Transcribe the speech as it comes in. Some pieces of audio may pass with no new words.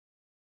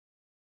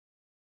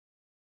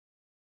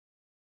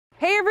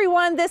Hey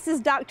everyone, this is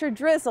Dr.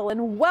 Drizzle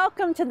and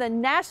welcome to the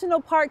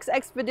National Parks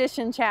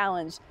Expedition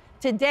Challenge.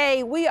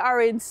 Today we are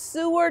in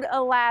Seward,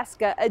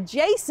 Alaska,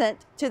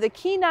 adjacent to the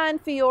Kenai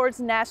Fjords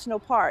National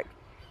Park.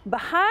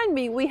 Behind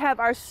me we have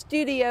our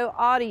studio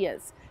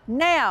audience.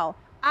 Now,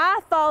 I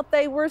thought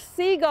they were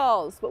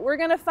seagulls, but we're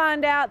gonna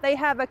find out they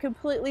have a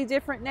completely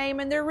different name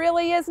and there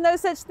really is no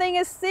such thing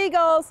as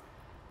seagulls.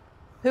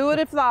 Who would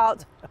have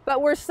thought? But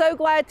we're so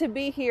glad to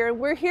be here.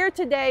 We're here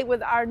today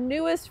with our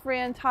newest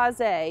friend,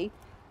 Tahzay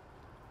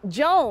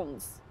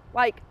Jones.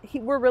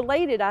 We're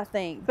related, I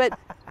think. But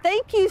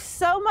thank you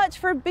so much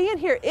for being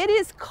here. It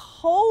is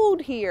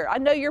cold here. I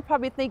know you're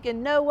probably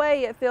thinking, no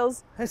way, it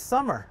feels... It's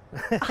summer.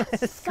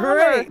 It's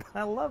summer. Great.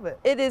 I love it.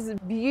 It is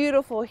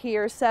beautiful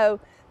here. So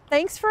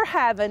thanks for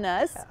having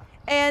us. Yeah.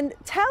 And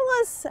tell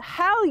us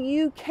how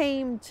you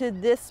came to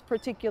this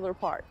particular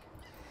park.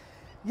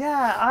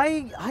 Yeah,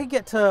 I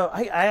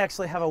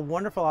actually have a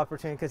wonderful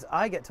opportunity because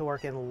I get to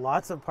work in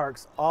lots of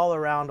parks all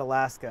around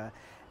Alaska.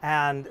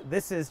 And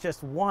this is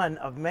just one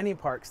of many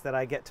parks that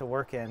I get to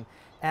work in.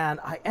 And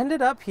I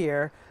ended up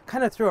here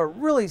kind of through a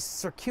really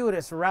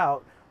circuitous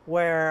route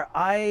where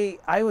I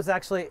was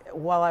actually,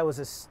 while I was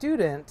a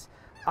student,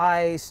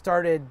 I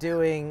started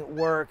doing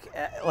work,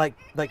 like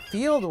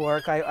field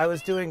work. I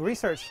was doing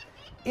research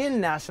in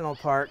national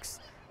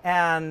parks.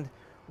 And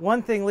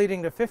one thing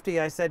leading to 50,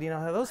 I said, you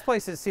know, those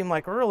places seem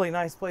like really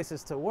nice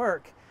places to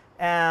work.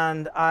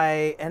 And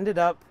I ended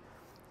up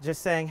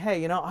just saying,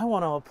 hey, you know, I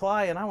want to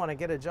apply and I want to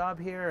get a job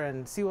here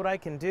and see what I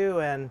can do.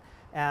 And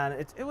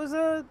it was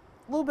a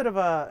little bit of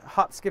a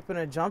hop, skip, and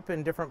a jump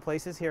in different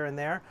places here and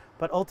there.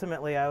 But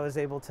ultimately, I was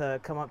able to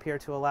come up here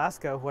to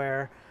Alaska,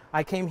 where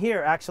I came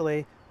here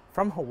actually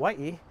from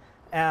Hawaii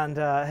and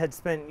had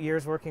spent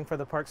years working for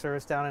the Park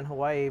Service down in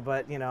Hawaii.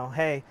 But, you know,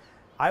 hey,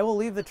 I will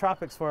leave the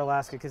tropics for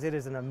Alaska because it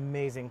is an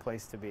amazing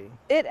place to be.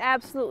 It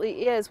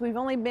absolutely is. We've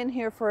only been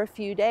here for a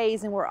few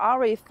days and we're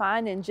already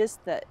finding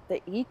just the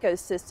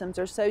ecosystems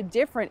are so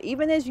different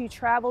even as you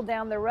travel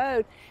down the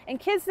road.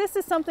 And kids, this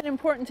is something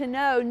important to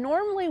know.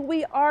 Normally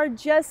we are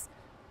just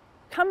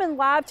coming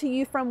live to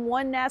you from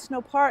one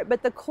national park,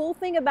 but the cool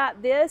thing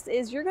about this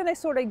is you're going to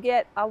sort of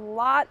get a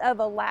lot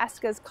of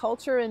Alaska's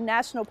culture and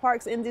national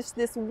parks in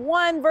this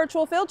one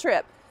virtual field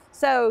trip.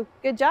 So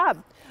good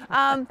job.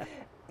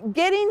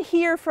 Getting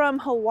here from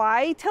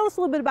Hawaii, tell us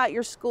a little bit about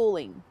your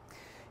schooling.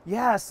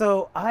 Yeah,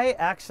 so I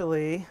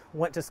actually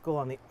went to school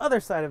on the other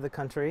side of the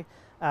country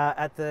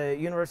at the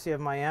University of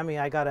Miami.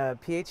 I got a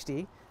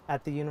PhD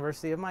at the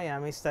University of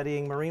Miami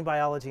studying marine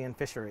biology and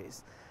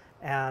fisheries.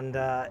 And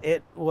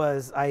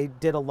I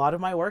did a lot of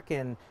my work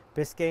in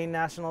Biscayne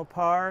National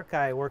Park.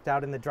 I worked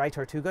out in the Dry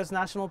Tortugas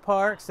National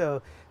Park.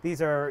 So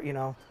these are, you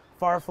know,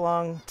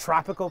 far-flung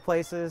tropical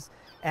places.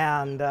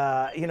 And,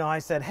 you know, I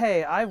said,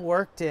 hey, I've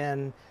worked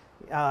in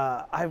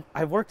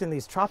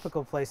these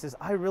tropical places.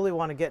 I really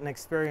want to get an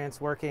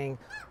experience working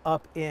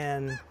up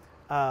in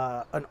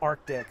an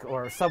Arctic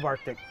or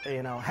subarctic,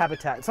 you know,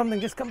 habitat,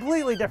 something just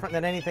completely different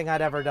than anything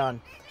I'd ever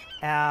done.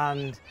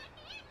 And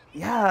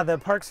yeah, the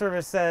Park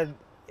Service said,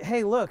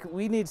 hey, look,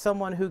 we need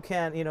someone who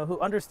can, you know, who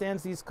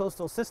understands these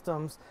coastal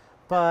systems,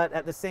 but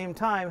at the same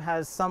time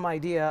has some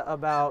idea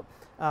about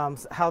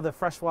how the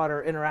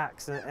freshwater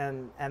interacts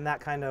and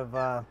that kind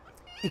of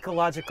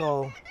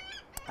ecological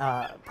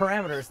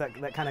parameters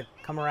that kind of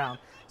come around.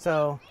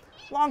 So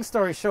long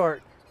story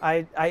short,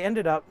 I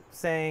ended up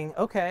saying,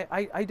 okay,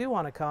 I do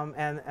want to come,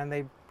 and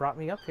they brought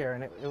me up here,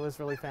 and it was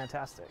really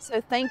fantastic.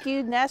 So thank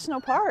you, National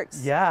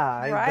Parks.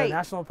 Yeah, right. The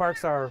national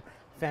parks are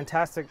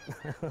fantastic.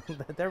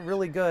 They're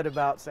really good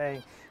about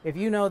saying, if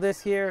you know this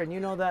here and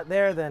you know that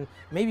there, then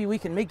maybe we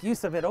can make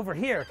use of it over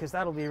here because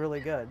that'll be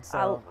really good.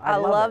 So I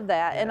love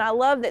that. Yeah. And I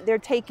love that they're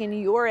taking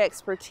your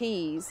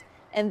expertise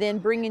and then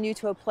bringing you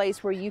to a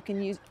place where you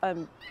can use,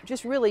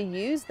 just really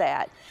use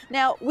that.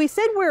 Now, we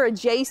said we're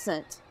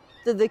adjacent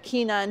to the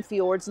Kenai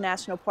Fjords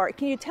National Park.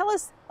 Can you tell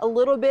us a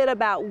little bit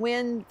about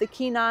when the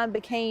Kenai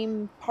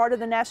became part of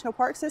the national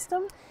park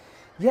system?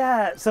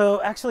 Yeah,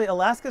 so actually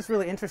Alaska's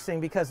really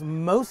interesting because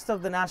most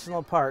of the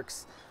national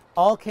parks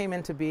all came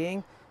into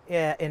being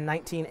in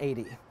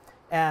 1980.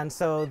 And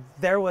so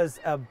there was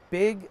a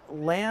big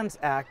Lands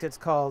Act. It's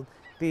called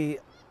the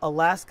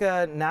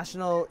Alaska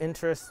National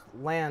Interest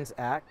Lands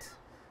Act.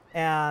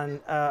 And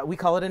we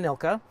call it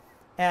ANILCA,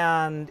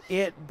 and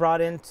it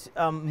brought in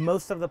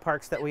most of the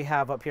parks that we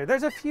have up here.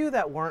 There's a few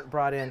that weren't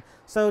brought in.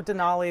 So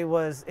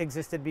Denali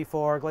existed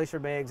before, Glacier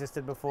Bay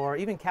existed before,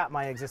 even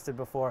Katmai existed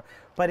before,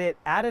 but it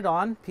added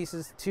on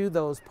pieces to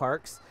those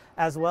parks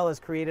as well as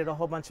created a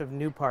whole bunch of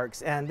new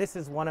parks. And this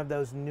is one of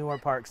those newer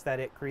parks that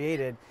it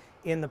created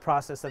in the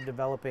process of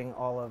developing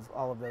all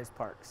of those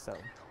parks. So,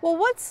 well,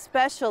 what's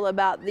special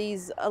about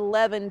these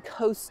 11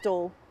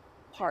 coastal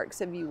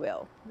parks, if you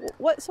will?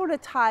 What sort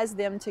of ties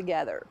them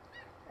together?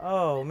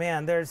 Oh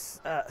man, there's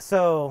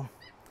 11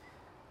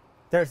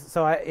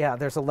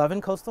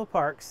 coastal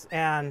parks,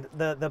 and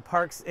the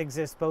parks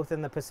exist both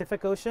in the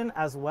Pacific Ocean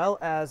as well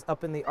as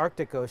up in the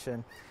Arctic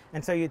Ocean.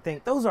 And so you'd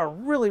think those are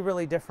really,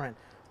 really different,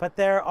 but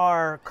there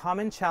are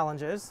common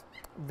challenges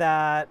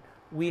that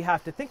we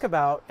have to think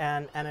about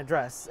and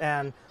address.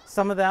 And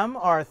some of them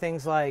are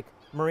things like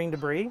marine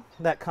debris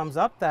that comes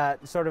up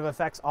that sort of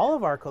affects all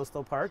of our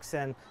coastal parks,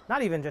 and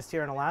not even just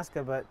here in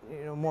Alaska, but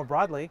more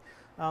broadly.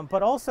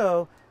 But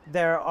also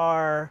there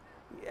are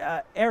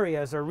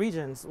areas or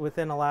regions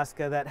within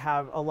Alaska that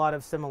have a lot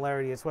of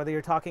similarities, whether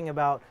you're talking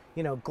about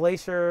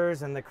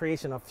glaciers and the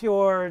creation of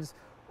fjords,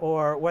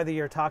 or whether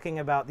you're talking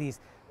about these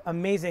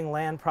amazing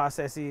land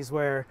processes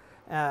where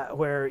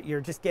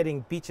you're just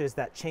getting beaches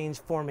that change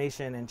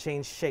formation and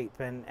change shape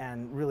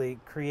and really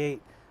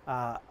create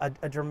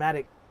a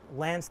dramatic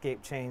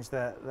landscape change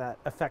that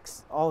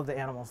affects all of the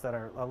animals that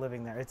are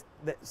living there.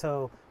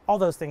 So all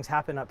those things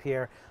happen up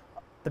here.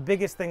 The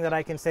biggest thing that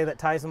I can say that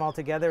ties them all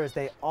together is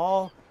they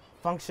all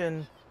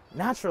function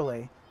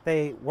naturally.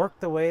 They work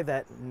the way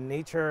that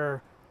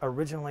nature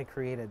originally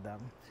created them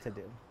to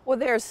do. Well,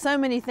 there are so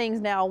many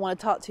things now I want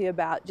to talk to you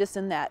about just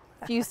in that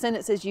few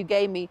sentences you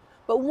gave me.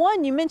 But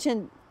one, you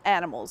mentioned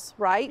animals,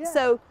 right? Yeah.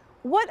 So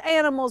what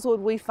animals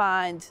would we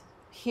find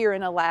here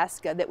in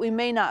Alaska that we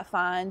may not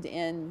find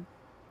in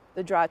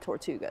the dry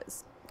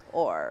Tortugas?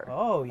 Or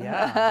oh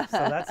yeah,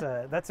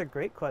 so that's a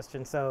great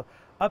question. So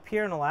up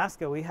here in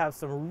Alaska, we have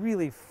some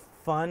really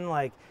fun,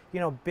 like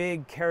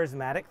big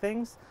charismatic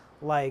things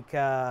like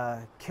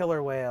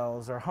killer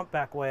whales or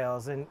humpback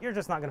whales, and you're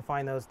just not going to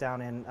find those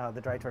down in the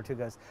dry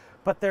Tortugas.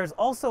 But there's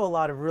also a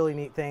lot of really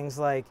neat things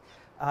like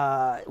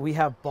we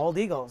have bald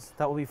eagles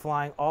that will be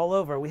flying all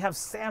over. We have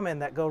salmon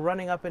that go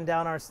running up and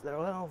down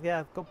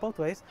go both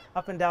ways,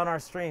 up and down our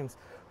streams.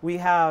 We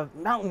have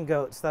mountain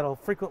goats that'll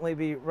frequently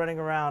be running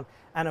around.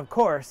 And of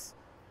course,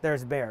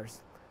 there's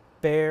bears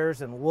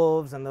and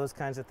wolves and those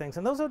kinds of things.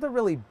 And those are the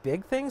really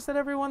big things that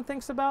everyone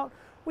thinks about.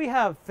 We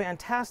have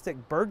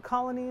fantastic bird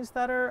colonies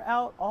that are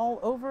out all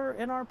over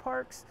in our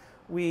parks.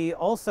 We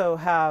also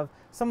have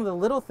some of the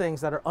little things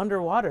that are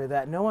underwater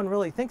that no one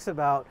really thinks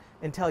about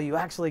until you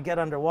actually get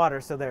underwater.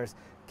 So there's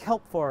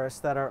kelp forests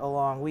that are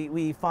along.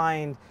 We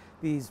find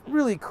these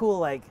really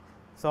cool,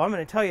 so I'm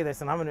going to tell you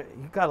this, and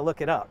you've got to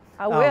look it up.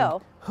 I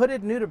will.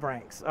 Hooded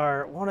nudibranchs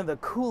are one of the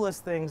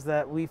coolest things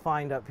that we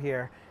find up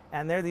here.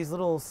 And they're these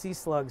little sea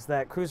slugs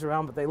that cruise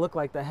around, but they look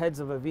like the heads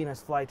of a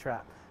Venus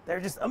flytrap. They're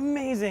just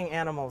amazing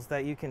animals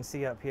that you can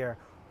see up here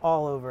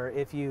all over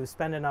if you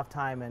spend enough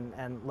time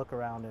and look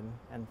around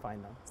and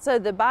find them. So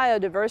the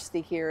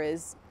biodiversity here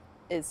is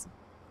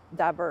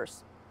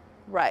diverse,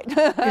 right?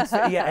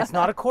 It's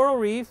not a coral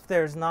reef.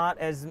 There's not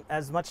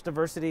as much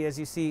diversity as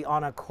you see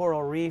on a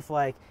coral reef,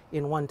 like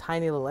in one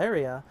tiny little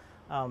area,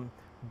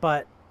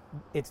 but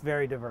it's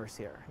very diverse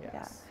here. Yes.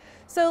 Yeah.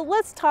 So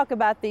let's talk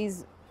about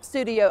these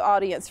studio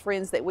audience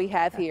friends that we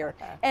have here.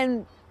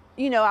 And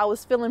I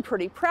was feeling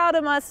pretty proud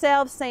of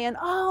myself saying,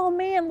 oh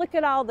man, look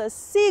at all the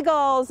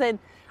seagulls, and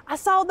I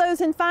saw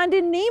those in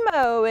Finding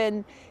Nemo,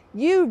 and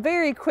you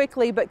very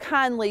quickly but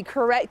kindly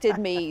corrected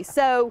me.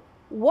 So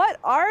what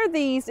are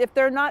these if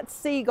they're not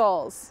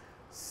seagulls?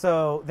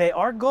 So they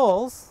are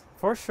gulls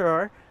for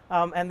sure,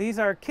 and these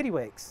are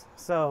kittiwakes.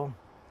 So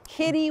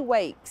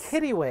kittiwakes.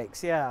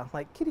 Kittiwakes, yeah,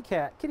 like kitty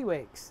cat,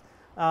 kittiwakes.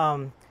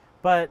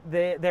 But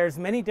there's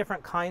many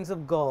different kinds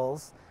of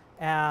gulls,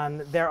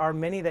 and there are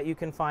many that you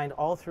can find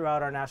all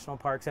throughout our national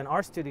parks, and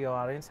our studio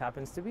audience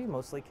happens to be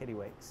mostly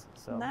kittiwakes.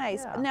 So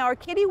nice. Yeah. Now, are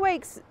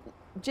kittiwakes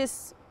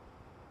just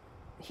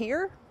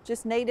here,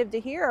 just native to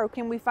here, or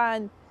can we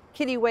find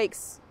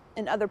kittiwakes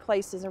in other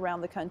places around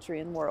the country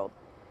and world?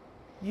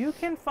 You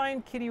can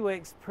find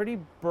kittiwakes pretty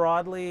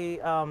broadly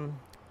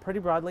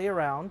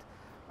around.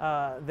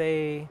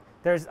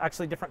 There's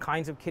actually different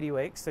kinds of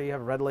kittiwakes. So you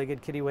have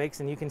red-legged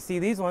kittiwakes, and you can see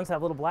these ones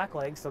have little black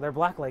legs, so they're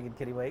black-legged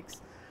kittiwakes.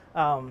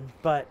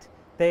 But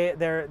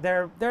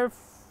they're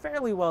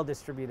fairly well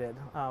distributed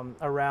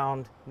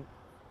around,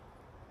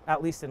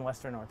 at least in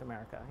Western North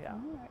America. Yeah. All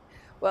right.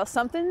 Well,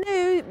 something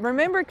new.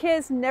 Remember,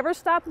 kids, never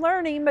stop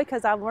learning,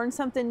 because I've learned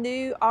something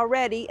new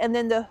already. And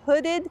then the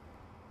hooded.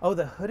 Oh,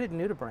 the hooded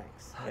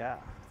nudibranchs. Yeah.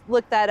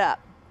 Look that up.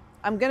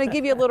 I'm going to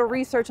give you a little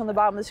research on the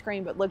bottom of the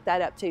screen, but look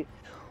that up too.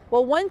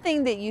 Well, one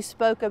thing that you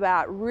spoke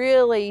about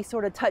really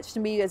sort of touched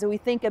me as we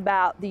think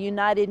about the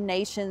United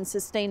Nations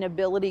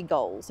sustainability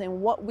goals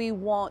and what we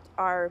want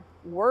our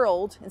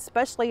world,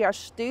 especially our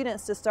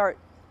students, to start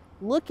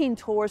looking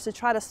towards to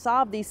try to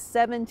solve these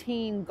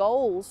 17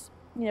 goals,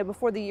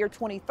 before the year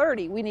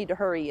 2030. We need to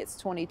hurry. It's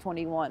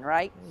 2021,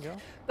 right? There you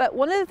go. But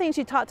one of the things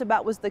you talked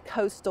about was the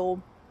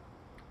coastal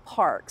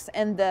parks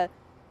and the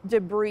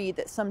debris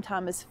that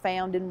sometimes is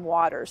found in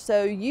water.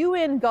 So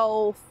UN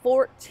goal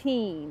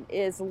 14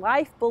 is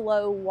life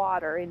below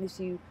water, and as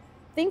you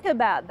think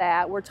about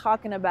that, we're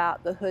talking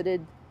about the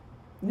hooded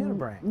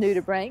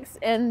nudibranchs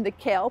and the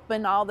kelp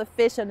and all the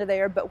fish under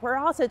there, but we're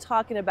also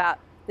talking about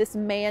this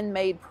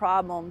man-made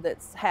problem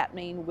that's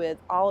happening with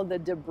all of the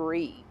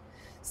debris.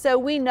 So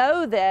we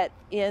know that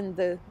in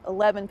the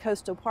 11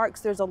 coastal parks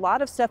there's a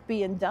lot of stuff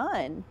being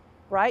done,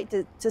 right,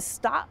 to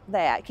stop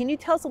that. Can you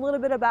tell us a little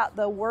bit about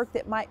the work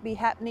that might be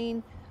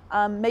happening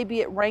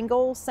maybe at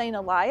Wrangell St.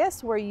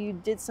 Elias, where you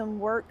did some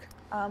work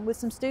with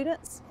some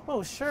students?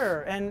 Oh,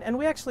 sure. And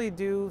we actually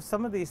do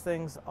some of these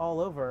things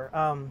all over.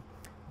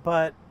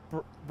 but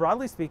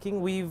broadly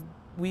speaking,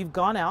 we've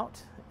gone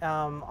out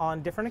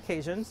on different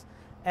occasions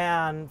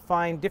and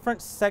find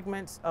different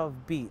segments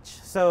of beach.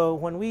 So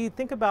when we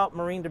think about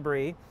marine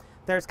debris,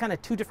 there's kind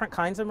of two different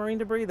kinds of marine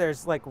debris.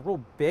 There's like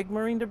real big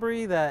marine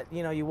debris that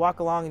you walk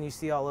along and you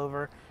see all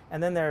over,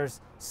 and then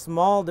there's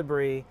small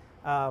debris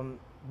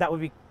that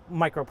would be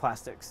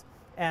microplastics.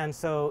 And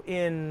so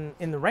in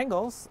the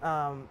Wrangels,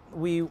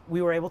 we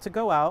were able to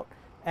go out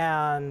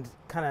and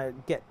kind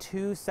of get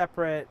two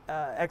separate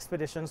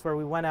expeditions where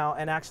we went out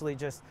and actually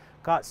just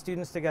got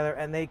students together,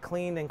 and they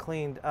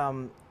cleaned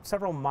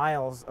several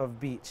miles of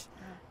beach.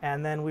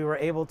 And then we were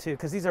able to,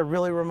 because these are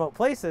really remote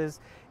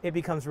places, it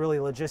becomes really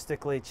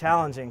logistically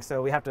challenging.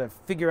 So we have to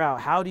figure out,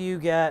 how do you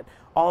get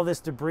all this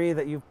debris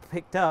that you've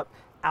picked up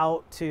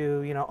out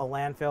to a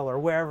landfill or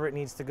wherever it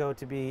needs to go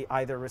to be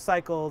either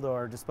recycled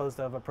or disposed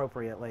of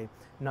appropriately,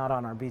 not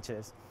on our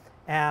beaches.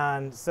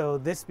 And so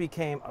this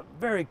became a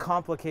very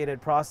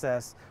complicated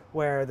process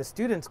where the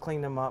students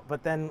cleaned them up,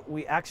 but then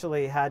we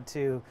actually had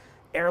to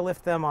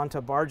airlift them onto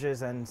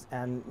barges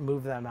and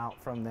move them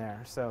out from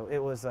there. So it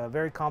was a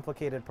very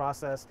complicated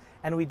process,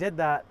 and we did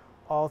that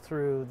all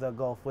through the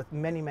Gulf with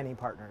many, many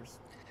partners.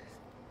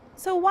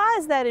 So why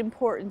is that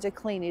important to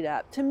clean it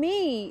up? To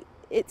me,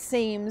 it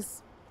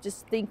seems,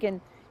 just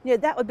thinking,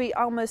 that would be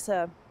almost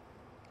a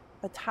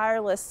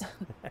tireless,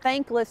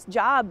 thankless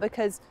job,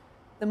 because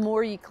the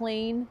more you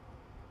clean,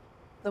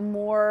 the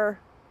more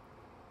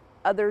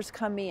others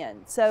come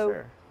in. So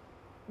Sure.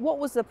 What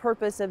was the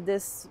purpose of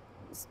this,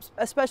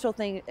 a special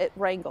thing at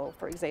Wrangell,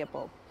 for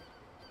example?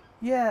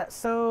 Yeah,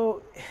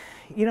 so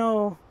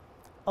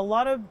a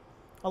lot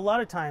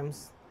of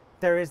times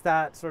there is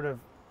that sort of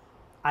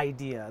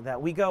idea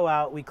that we go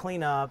out, we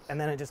clean up, and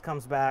then it just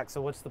comes back,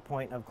 so what's the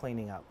point of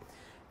cleaning up?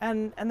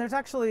 And there's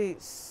actually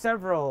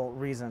several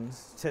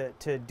reasons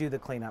to do the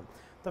cleanup.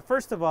 The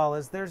first of all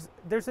is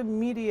there's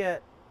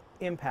immediate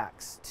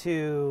impacts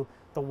to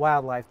the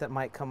wildlife that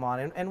might come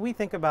on, and we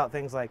think about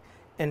things like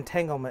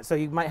entanglement. So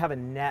you might have a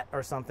net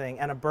or something,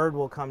 and a bird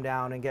will come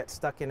down and get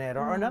stuck in it,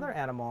 or another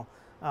animal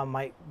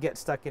might get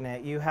stuck in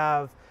it. You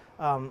have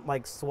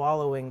like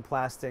swallowing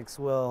plastics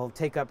will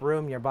take up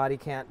room, your body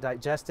can't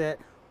digest it.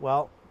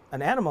 Well,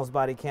 an animal's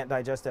body can't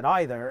digest it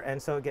either,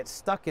 and so it gets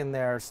stuck in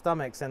their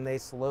stomachs and they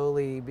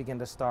slowly begin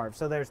to starve.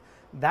 So there's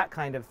that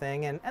kind of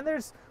thing, and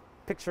there's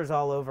pictures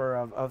all over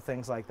of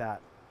things like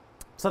that.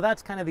 So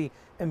that's kind of the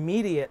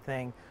immediate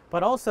thing.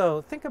 But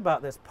also think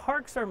about this,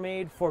 parks are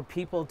made for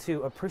people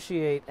to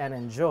appreciate and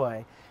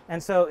enjoy.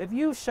 And so if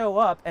you show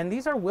up, and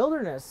these are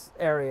wilderness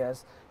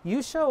areas,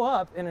 you show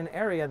up in an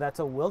area that's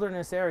a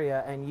wilderness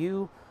area,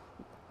 and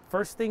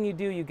first thing you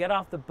do, you get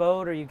off the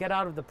boat or you get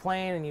out of the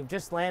plane and you've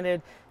just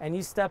landed and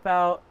you step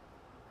out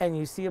and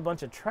you see a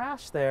bunch of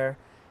trash there,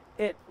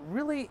 it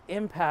really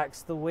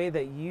impacts the way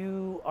that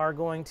you are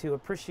going to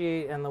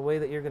appreciate and the way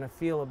that you're going to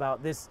feel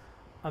about this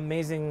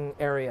amazing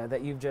area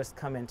that you've just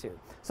come into.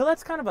 So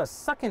that's kind of a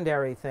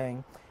secondary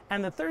thing.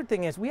 And the third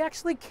thing is, we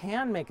actually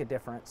can make a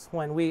difference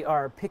when we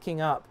are picking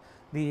up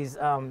these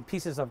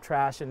pieces of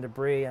trash and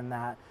debris, and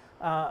that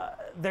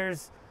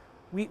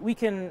we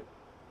can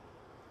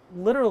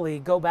literally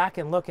go back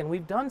and look, and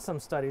we've done some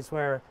studies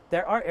where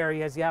there are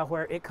areas,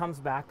 where it comes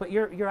back, but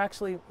you're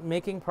actually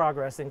making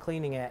progress in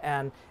cleaning it,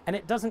 and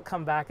it doesn't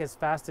come back as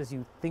fast as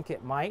you think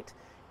it might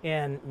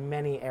in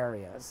many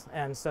areas.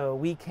 And so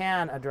we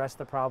can address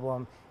the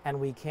problem, and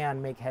we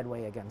can make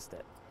headway against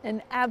it.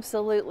 And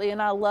absolutely,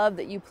 and I love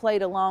that you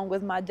played along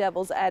with my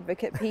devil's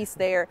advocate piece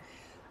there.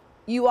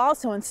 You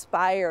also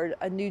inspired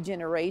a new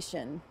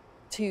generation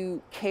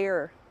to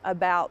care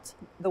about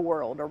the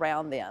world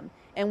around them.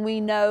 And we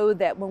know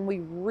that when we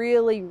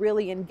really,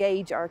 really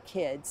engage our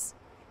kids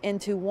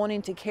into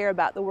wanting to care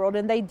about the world,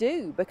 and they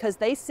do, because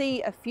they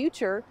see a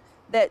future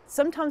that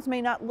sometimes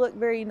may not look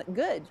very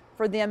good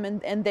for them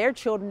and their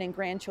children and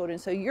grandchildren.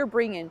 So you're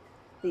bringing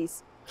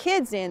these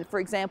kids in, for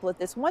example, at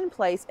this one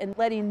place, and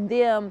letting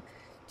them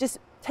just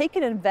take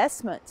an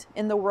investment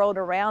in the world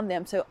around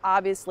them. So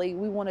obviously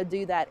we want to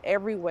do that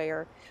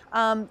everywhere.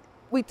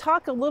 We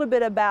talk a little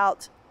bit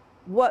about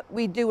what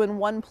we do in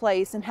one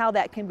place and how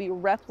that can be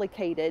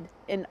replicated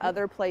in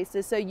other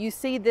places. So you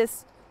see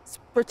this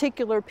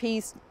particular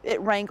piece at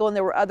Wrangell, and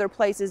there were other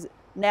places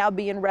now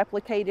being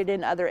replicated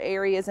in other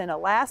areas in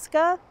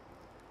Alaska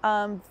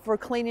for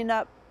cleaning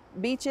up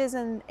beaches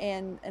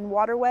and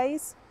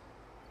waterways.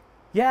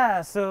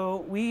 Yeah,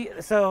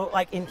 so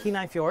like in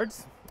Kenai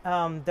Fjords,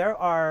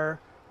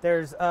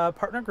 there's a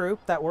partner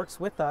group that works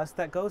with us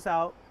that goes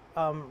out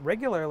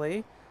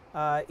regularly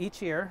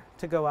each year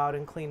to go out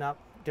and clean up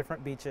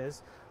different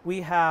beaches. We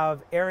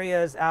have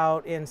areas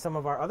out in some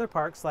of our other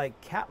parks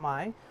like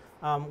Katmai,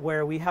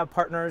 where we have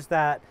partners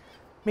that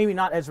maybe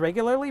not as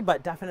regularly,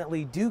 but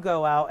definitely do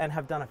go out and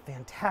have done a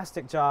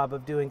fantastic job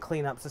of doing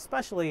cleanups,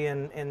 especially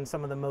in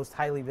some of the most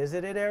highly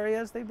visited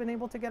areas. They've been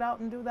able to get out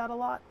and do that a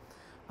lot.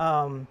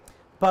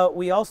 But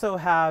we also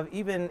have,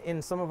 even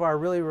in some of our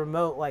really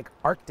remote, like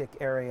Arctic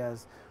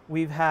areas,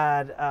 we've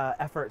had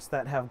efforts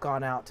that have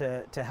gone out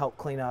to help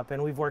clean up,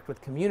 and we've worked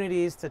with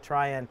communities to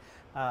try and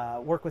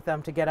work with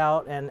them to get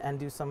out and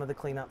do some of the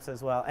cleanups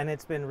as well. And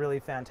it's been really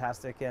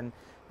fantastic, and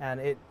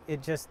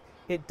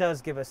it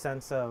does give a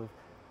sense of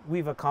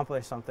we've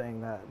accomplished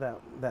something,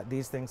 that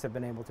these things have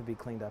been able to be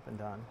cleaned up and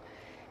done.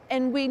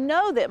 And we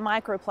know that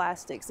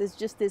microplastics is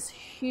just this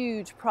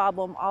huge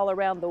problem all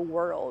around the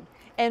world.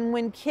 And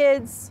when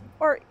kids,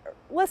 or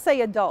let's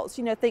say adults,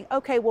 think,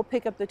 okay, we'll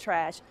pick up the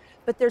trash,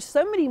 but there's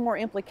so many more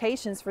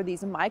implications for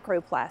these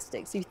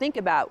microplastics. You think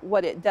about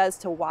what it does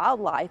to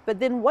wildlife, but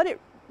then what it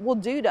will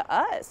do to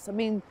us. I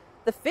mean,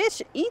 the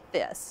fish eat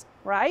this,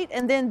 right?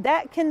 And then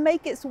that can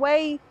make its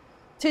way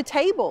to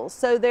tables.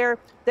 So there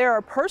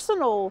are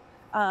personal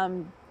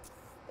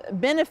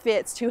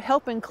benefits to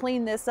helping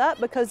clean this up,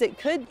 because it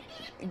could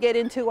get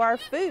into our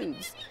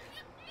foods.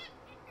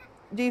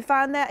 Do you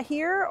find that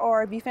here, or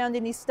have you found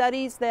any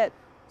studies that?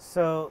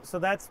 So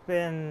that's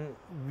been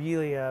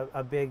really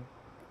a big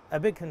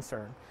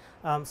concern.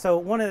 So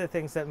one of the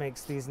things that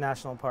makes these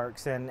national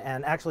parks, and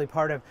actually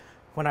part of,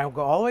 when I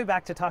go all the way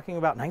back to talking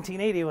about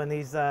 1980 when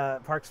these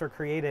parks were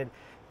created,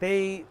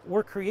 they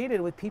were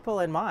created with people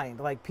in mind.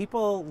 Like,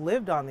 people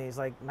lived on these.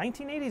 Like,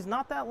 1980 is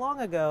not that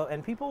long ago,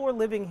 and people were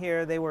living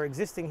here, they were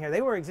existing here.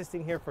 They were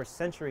existing here for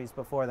centuries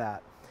before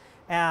that.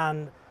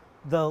 And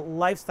the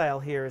lifestyle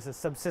here is a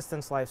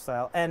subsistence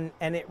lifestyle, and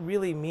it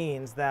really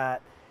means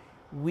that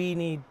we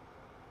need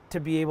to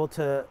be able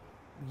to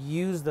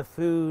use the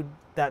food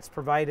that's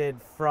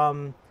provided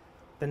from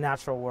the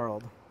natural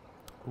world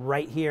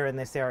right here in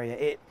this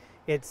area.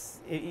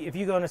 If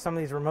you go into some of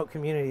these remote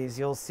communities,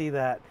 you'll see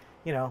that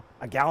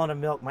a gallon of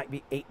milk might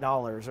be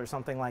 $8 or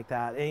something like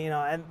that.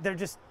 And they're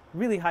just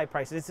really high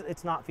prices.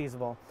 It's not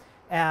feasible.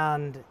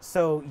 And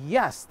so,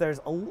 yes, there's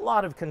a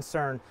lot of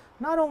concern,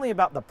 not only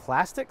about the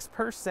plastics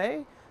per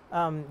se,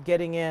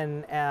 getting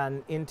in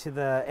and into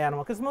the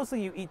animal, because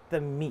mostly you eat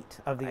the meat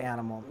of the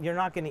animal. You're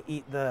not going to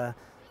eat the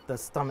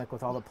stomach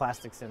with all the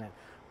plastics in it.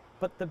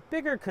 But the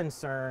bigger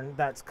concern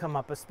that's come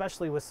up,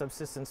 especially with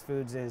subsistence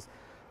foods, is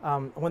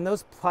when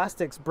those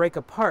plastics break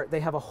apart,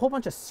 they have a whole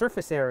bunch of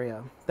surface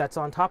area that's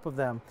on top of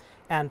them.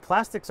 And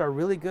plastics are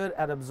really good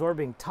at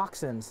absorbing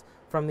toxins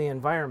from the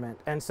environment.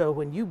 And so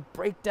when you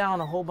break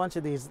down a whole bunch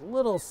of these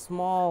little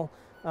small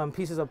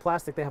pieces of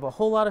plastic, they have a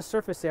whole lot of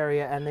surface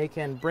area, and they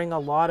can bring a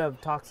lot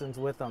of toxins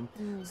with them.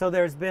 So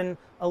there's been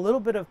a little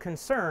bit of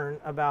concern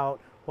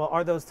about, well,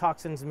 are those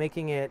toxins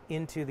making it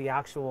into the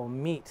actual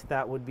meat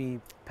that would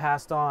be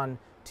passed on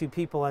to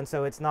people? And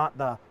so it's not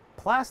the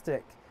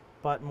plastic,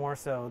 but more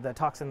so the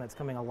toxin that's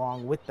coming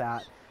along with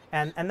that.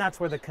 And that's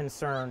where the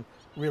concern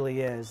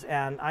really is.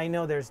 And I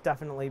know there's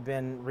definitely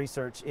been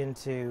research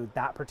into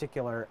that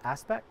particular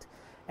aspect,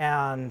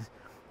 and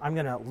I'm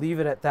going to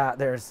leave it at that.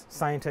 There's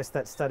scientists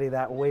that study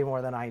that way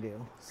more than I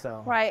do.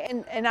 So Right,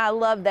 and I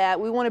love that.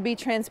 We want to be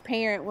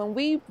transparent. When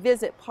we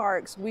visit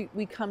parks,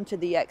 we come to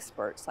the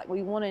experts. Like,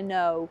 we want to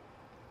know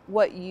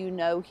what you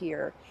know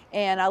here.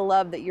 And I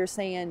love that you're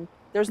saying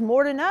there's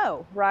more to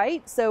know,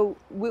 right? So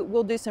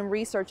we'll do some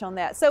research on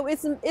that. So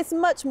it's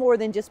much more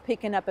than just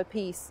picking up a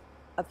piece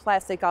of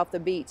plastic off the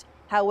beach.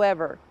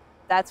 However,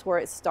 that's where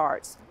it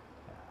starts.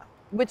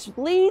 Which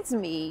leads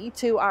me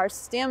to our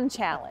STEM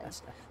challenge.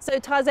 So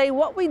Tahzay,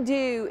 what we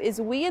do is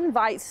we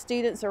invite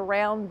students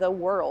around the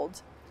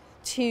world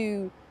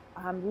to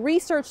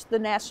research the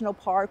national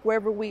park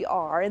wherever we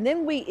are, and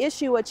then we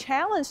issue a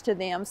challenge to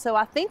them. So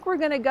I think we're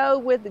going to go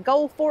with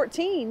goal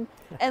 14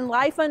 and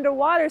life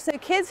underwater. So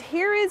kids,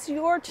 here is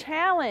your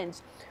challenge.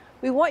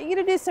 We want you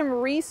to do some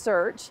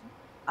research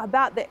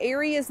about the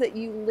areas that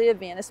you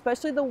live in,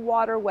 especially the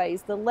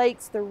waterways, the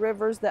lakes, the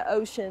rivers, the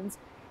oceans,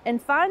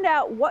 and find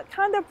out what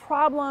kind of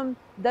problem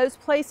those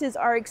places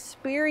are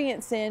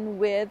experiencing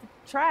with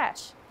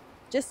trash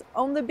just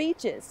on the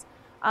beaches.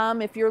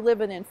 If you're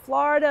living in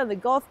Florida, on the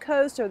Gulf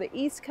Coast or the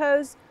East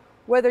Coast,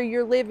 whether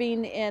you're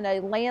living in a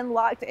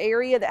landlocked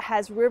area that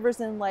has rivers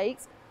and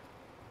lakes,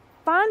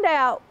 find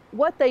out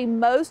what they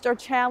most are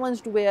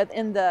challenged with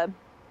in the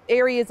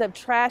areas of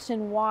trash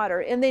and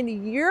water. And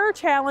then your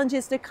challenge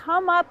is to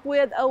come up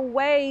with a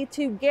way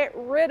to get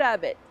rid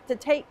of it, to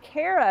take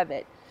care of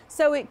it.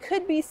 So it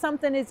could be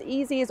something as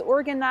easy as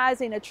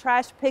organizing a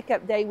trash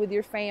pickup day with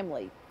your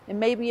family and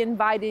maybe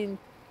inviting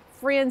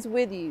friends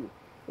with you.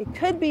 It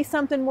could be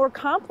something more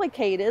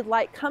complicated,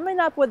 like coming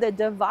up with a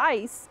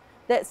device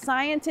that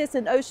scientists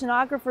and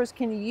oceanographers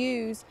can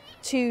use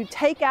to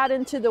take out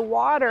into the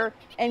water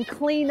and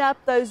clean up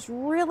those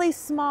really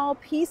small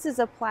pieces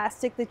of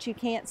plastic that you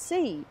can't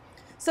see.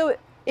 So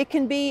it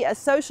can be a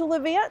social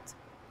event.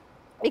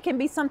 It can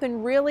be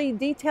something really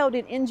detailed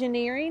in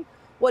engineering.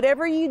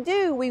 Whatever you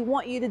do, we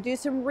want you to do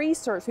some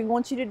research. We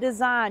want you to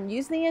design,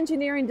 use the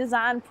engineering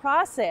design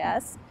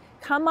process,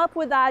 come up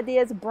with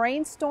ideas,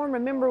 brainstorm.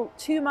 Remember,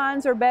 2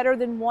 minds are better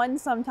than 1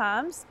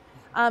 sometimes.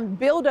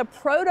 Build a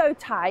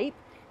prototype,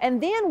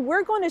 and then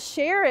we're going to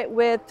share it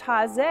with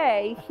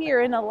Tahzay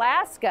here in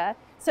Alaska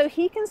so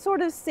he can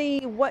sort of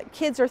see what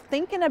kids are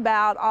thinking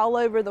about all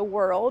over the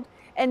world.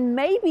 And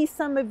maybe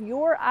some of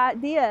your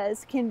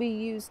ideas can be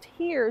used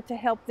here to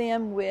help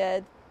them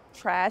with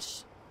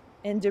trash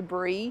and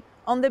debris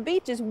on the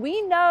beaches.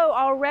 We know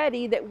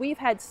already that we've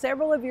had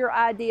several of your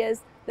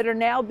ideas that are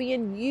now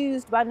being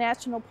used by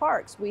national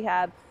parks. We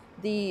have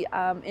the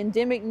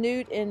endemic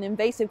newt and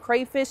invasive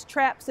crayfish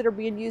traps that are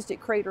being used at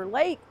Crater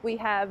Lake. We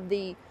have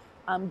the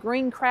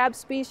green crab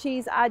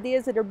species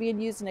ideas that are being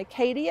used in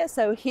Acadia.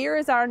 So here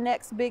is our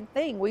next big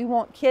thing. We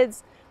want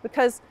kids,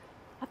 because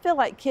I feel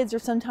like kids are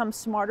sometimes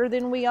smarter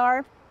than we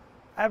are.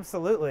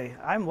 Absolutely.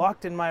 I'm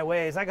locked in my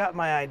ways. I got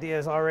my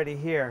ideas already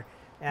here,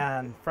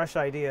 and fresh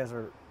ideas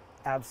are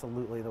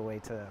absolutely the way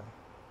to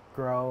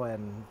grow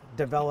and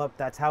develop.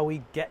 That's how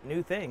we get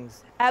new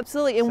things.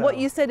 Absolutely. And what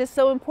you said is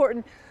so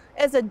important.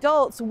 As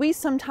adults, we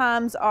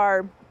sometimes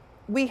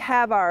we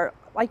have our,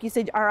 like you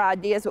said, our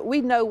ideas, but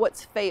we know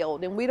what's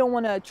failed and we don't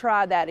want to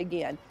try that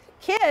again.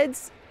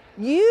 Kids,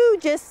 you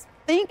just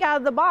think out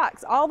of the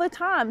box all the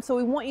time. So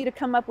we want you to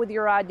come up with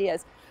your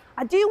ideas.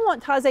 I do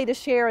want Tahzay to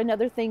share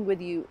another thing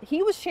with you.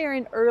 He was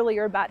sharing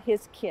earlier about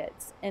his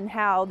kids and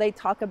how they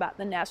talk about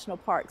the national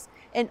parks.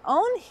 And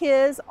on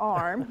his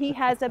arm, he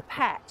has a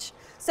patch.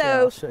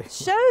 So yeah,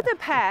 show the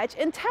patch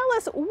and tell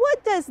us,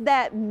 what does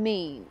that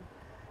mean?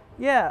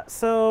 Yeah,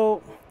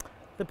 so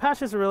the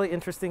patch is a really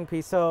interesting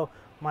piece. So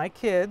my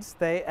kids,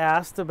 they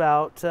asked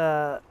about,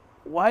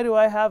 why do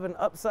I have an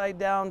upside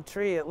down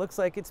tree? It looks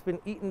like it's been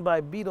eaten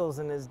by beetles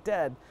and is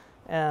dead.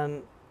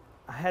 And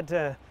I had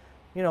to,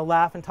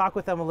 laugh and talk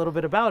with them a little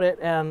bit about it.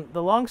 And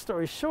the long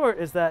story short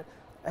is that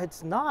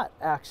it's not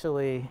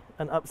actually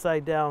an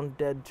upside down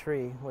dead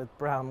tree with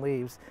brown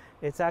leaves.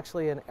 It's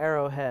actually an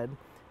arrowhead.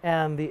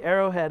 And the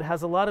arrowhead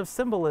has a lot of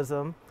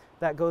symbolism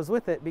that goes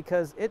with it,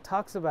 because it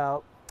talks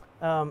about,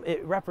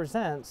 it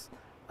represents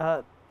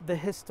the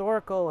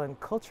historical and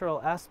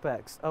cultural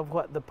aspects of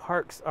what the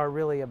parks are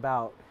really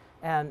about.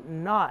 And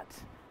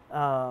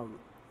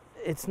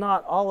it's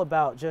not all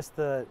about just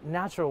the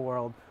natural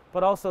world,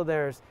 but also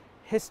there's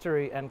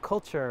history and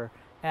culture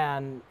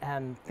and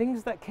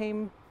things that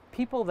came,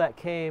 people that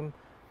came,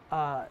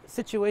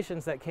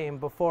 situations that came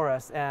before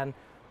us. And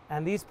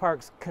these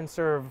parks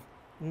conserve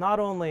not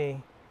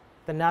only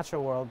the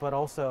natural world, but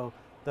also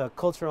the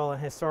cultural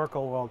and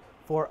historical world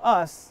for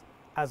us,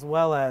 as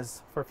well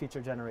as for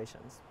future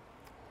generations.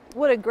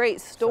 What a great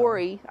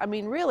story. So, I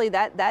mean, really,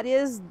 that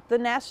is the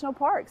national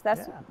parks.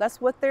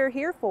 That's what they're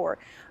here for.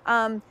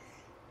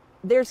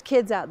 There's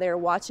kids out there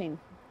watching.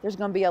 There's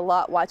going to be a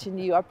lot watching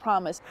you, I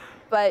promise.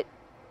 But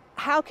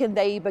how can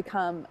they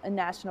become a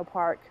national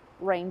park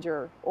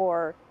ranger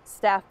or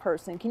staff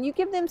person? Can you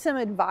give them some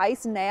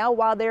advice now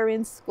while they're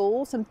in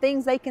school, some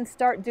things they can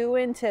start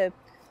doing to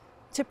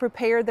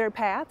prepare their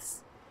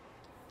paths?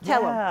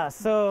 Tell them. Yeah,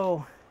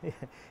 so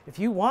if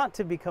you want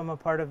to become a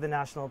part of the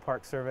National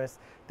Park Service,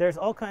 there's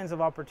all kinds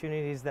of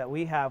opportunities that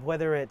we have,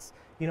 whether it's,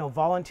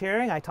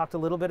 volunteering. I talked a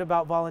little bit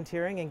about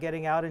volunteering and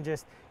getting out and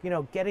just,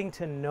 getting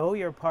to know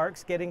your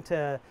parks, getting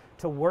to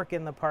work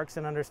in the parks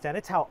and understand.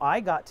 It's how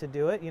I got to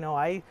do it.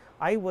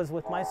 I was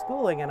with my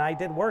schooling and I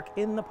did work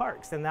in the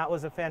parks, and that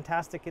was a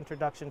fantastic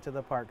introduction to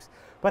the parks.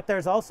 But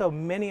there's also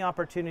many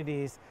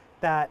opportunities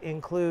that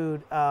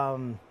include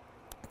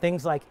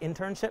things like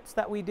internships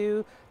that we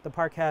do. The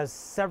park has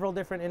several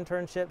different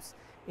internships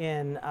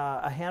in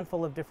a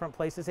handful of different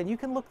places, and you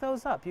can look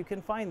those up, you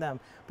can find them.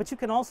 But you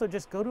can also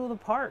just go to the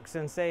parks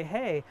and say,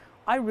 hey,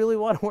 I really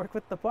want to work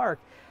with the park.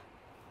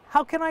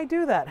 How can I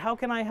do that? How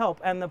can I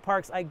help? And the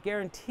parks, I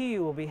guarantee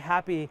you, will be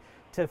happy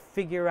to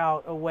figure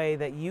out a way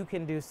that you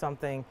can do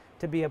something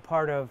to be a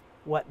part of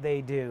what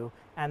they do.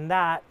 And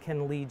that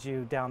can lead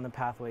you down the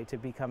pathway to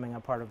becoming a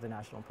part of the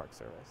National Park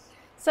Service.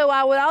 So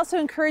I would also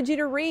encourage you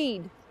to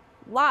read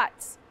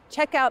lots.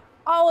 Check out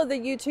all of the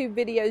YouTube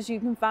videos you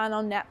can find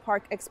on Nat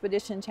Park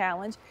Expedition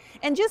Challenge,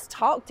 and just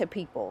talk to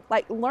people.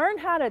 Like, learn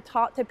how to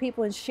talk to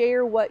people and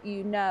share what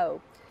you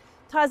know.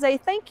 Tahzay,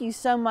 thank you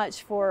so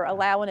much for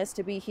allowing us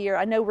to be here.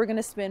 I know we're going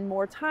to spend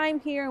more time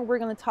here and we're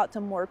going to talk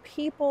to more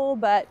people,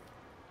 but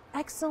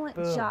excellent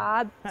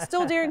job.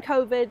 Still during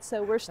COVID,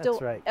 so we're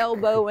still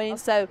elbowing.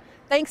 So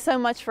thanks so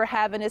much for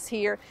having us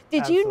here.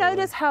 Did you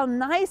notice how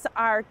nice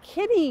our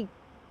kitty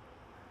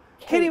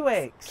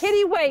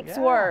wakes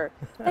were?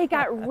 They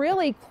got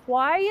really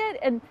quiet,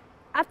 and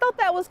I thought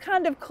that was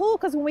kind of cool,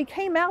 because when we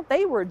came out,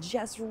 they were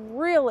just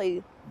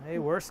really... They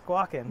were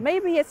squawking.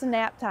 Maybe it's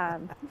nap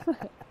time.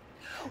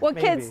 Well,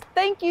 kids,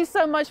 thank you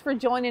so much for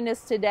joining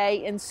us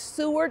today in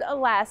Seward,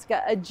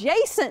 Alaska,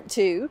 adjacent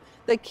to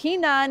the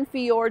Kenai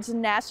Fjords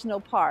National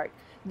Park.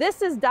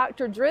 This is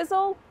Dr.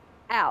 Drizzle,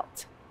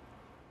 out.